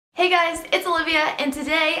guys, it's Olivia and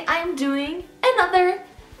today I'm doing another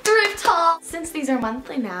thrift haul. Since these are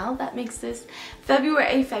monthly now, that makes this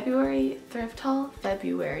February thrift haul.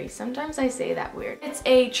 February. Sometimes I say that weird. It's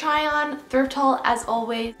a try-on thrift haul as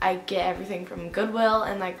always. I get everything from Goodwill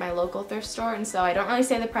and like my local thrift store, and so I don't really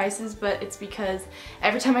say the prices, but it's because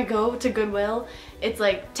every time I go to Goodwill, it's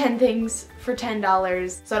like 10 things for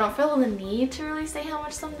 $10. So I don't feel the need to really say how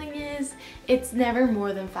much something is. It's never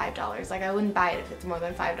more than $5. Like I wouldn't buy it if it's more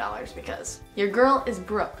than $5 because your girl is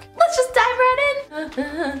broke. Let's just dive right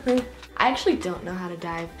in. I actually don't know how to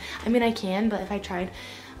dive. I mean, I can, but if I tried,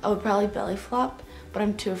 I would probably belly flop, but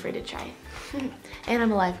I'm too afraid to try. And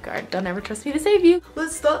I'm a lifeguard. Don't ever trust me to save you.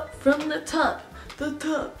 Let's start from the top. The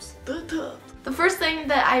tops. The first thing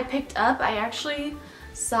that I picked up, I actually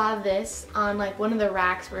saw this on like one of the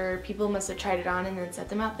racks where people must have tried it on and then set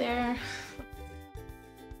them out there.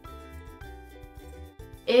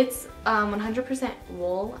 It's 100%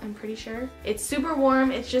 wool, I'm pretty sure. It's super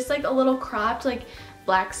warm. It's just like a little cropped like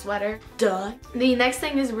black sweater. Duh. The next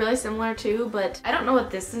thing is really similar too, but I don't know what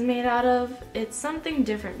this is made out of. It's something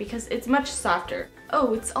different because it's much softer.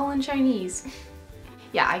 Oh, it's all in Chinese.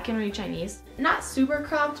 Yeah, I can read Chinese. Not super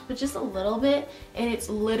cropped, but just a little bit. And it's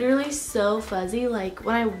literally so fuzzy. Like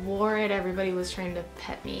when I wore it, everybody was trying to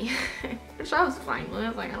pet me. Which I was fine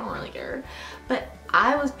with, like I don't really care. But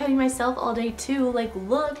I was petting myself all day too. Like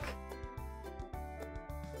look.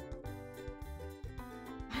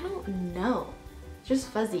 I don't know. Just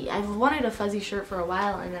fuzzy. I've wanted a fuzzy shirt for a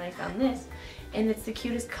while and then I found this. And it's the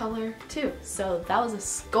cutest color too. So that was a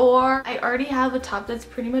score. I already have a top that's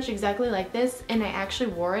pretty much exactly like this, and I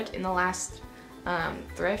actually wore it in the last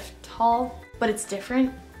thrift haul, but it's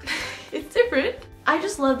different. It's different. I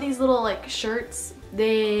just love these little like shirts.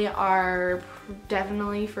 They are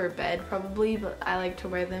definitely for bed probably, but I like to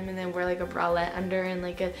wear them and then wear like a bralette under and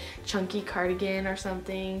like a chunky cardigan or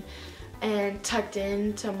something and tucked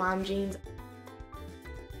into mom jeans.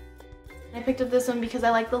 I picked up this one because I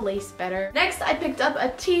like the lace better. Next, I picked up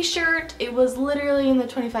a t-shirt. It was literally in the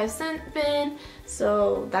 25-cent bin,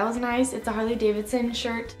 so that was nice. It's a Harley Davidson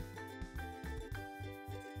shirt.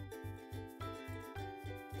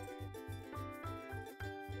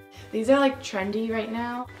 These are like trendy right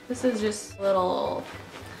now. This is just a little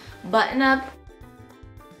button up.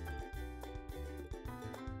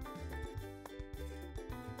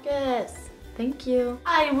 Yes. Thank you.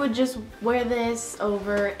 I would just wear this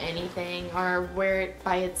over anything or wear it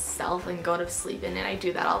by itself and go to sleep in it. I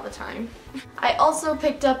do that all the time. I also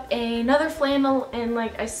picked up another flannel, and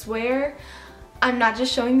like I swear I'm not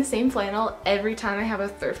just showing the same flannel every time I have a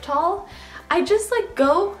thrift haul. I just like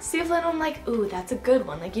go see a flannel and I'm like, ooh, that's a good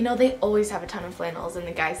one. Like, you know, they always have a ton of flannels in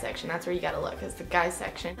the guys section. That's where you gotta look, is the guys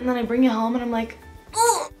section. And then I bring it home and I'm like,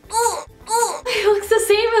 ooh, ooh, ooh. It looks the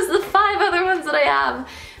same as the 5 other ones that I have.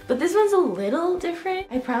 But this one's a little different,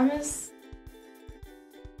 I promise.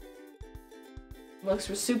 Looks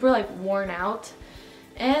super like worn out.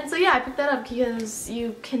 And so yeah, I picked that up because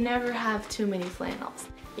you can never have too many flannels.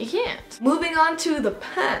 You can't. Moving on to the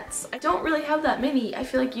pants. I don't really have that many. I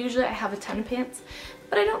feel like usually I have a ton of pants,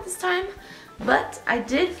 but I don't this time. But I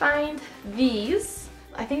did find these.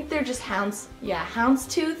 I think they're just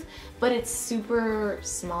houndstooth, but it's super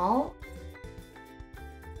small.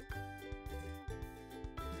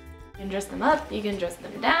 You can dress them up, you can dress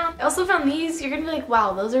them down. I also found these. You're gonna be like,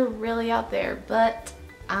 wow, those are really out there, but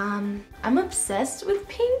I'm obsessed with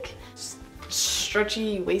pink.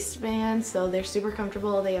 Stretchy waistband, so they're super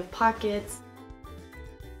comfortable. They have pockets.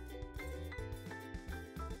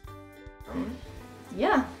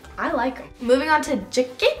 Yeah, I like them. Moving on to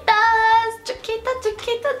jaquetas.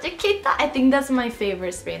 Jaqueta. I think that's my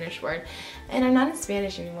favorite Spanish word. And I'm not in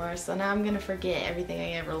Spanish anymore, so now I'm gonna forget everything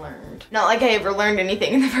I ever learned. Not like I ever learned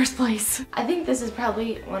anything in the first place. I think this is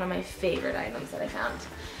probably one of my favorite items that I found.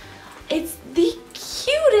 It's the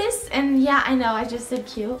cutest, and yeah, I know, I just said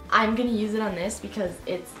cute. I'm gonna use it on this because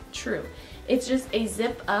it's true. It's just a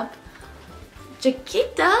zip up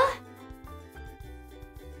jaqueta.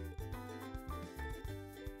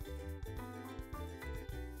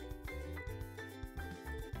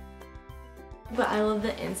 But I love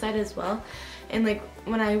the inside as well. And like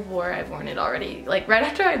when I've worn it already. Like right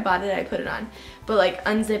after I bought it, I put it on. But like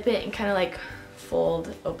unzip it and kind of like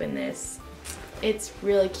fold open this. It's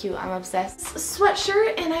really cute. I'm obsessed. It's a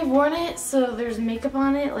sweatshirt and I've worn it, so there's makeup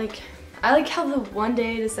on it. Like I like how the one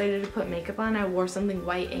day I decided to put makeup on, I wore something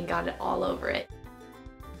white and got it all over it.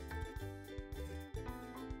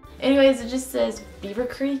 Anyways, it just says Beaver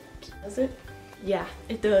Creek. Does it? Yeah,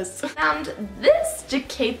 it does. Found this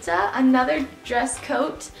jaqueta, another dress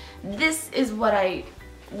coat. This is what I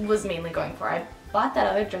was mainly going for. I bought that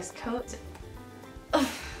other dress coat. Ugh,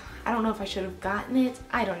 I don't know if I should have gotten it.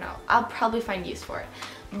 I don't know. I'll probably find use for it.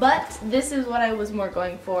 But this is what I was more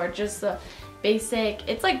going for, just the basic,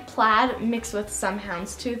 it's like plaid mixed with some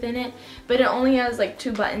houndstooth in it, but it only has like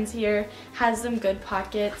 2 buttons here, has some good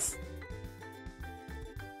pockets.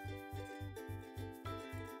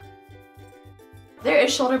 There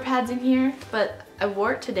is shoulder pads in here, but I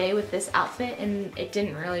wore it today with this outfit and it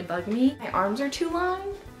didn't really bug me. My arms are too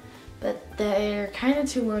long, but they're kind of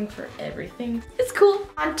too long for everything. It's cool.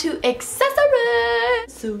 On to accessories.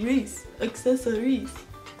 Accessories.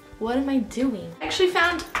 What am I doing? I actually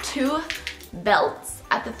found 2 belts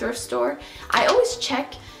at the thrift store. I always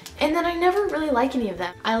check and then I never really like any of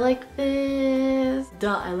them. I like this.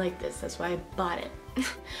 Duh, I like this. That's why I bought it.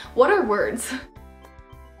 What are words?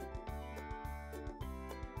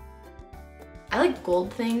 I like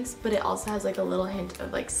gold things, but it also has like a little hint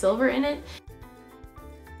of like silver in it.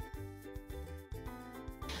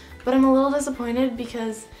 But I'm a little disappointed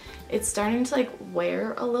because it's starting to like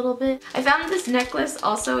wear a little bit. I found this necklace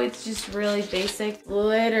also, it's just really basic,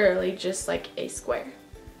 literally just like a square.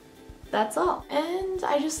 That's all. And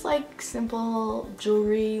I just like simple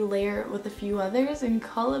jewelry, layer it with a few others and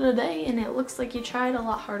call it a day, and it looks like you tried a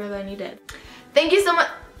lot harder than you did. Thank you so much.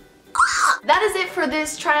 That is it for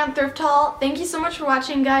this try on thrift haul. Thank you so much for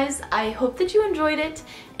watching, guys. I hope that you enjoyed it,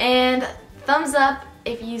 and thumbs up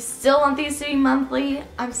if you still want these to be monthly.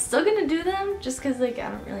 I'm still gonna do them just because like I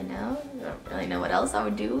don't really know what else I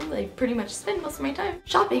would do. Like pretty much spend most of my time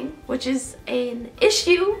shopping, which is an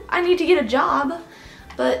issue. I need to get a job,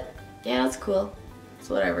 but yeah, that's cool. It's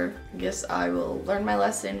whatever. I guess I will learn my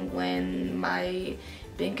lesson when my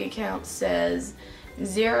bank account says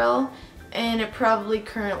 0 and it probably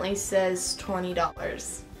currently says $20.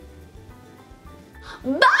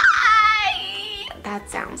 Bye! That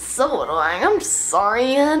sounds so annoying. I'm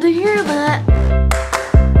sorry you had to hear that.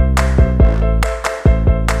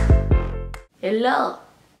 Hello.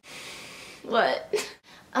 What?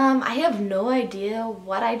 I have no idea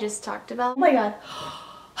what I just talked about. Oh my god.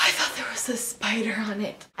 I thought there was a spider on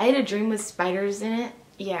it. I had a dream with spiders in it.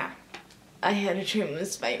 Yeah, I had a dream with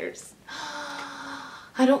spiders.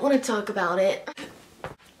 I don't want to talk about it.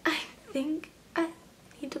 I think I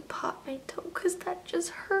need to pop my toe because that just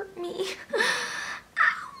hurt me.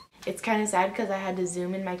 It's kind of sad because I had to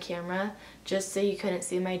zoom in my camera just so you couldn't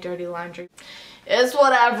see my dirty laundry. It's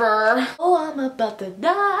whatever. Oh, I'm about to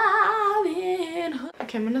dive in.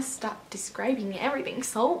 Okay, I'm gonna stop describing everything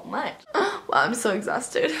so much. Wow, I'm so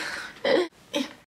exhausted.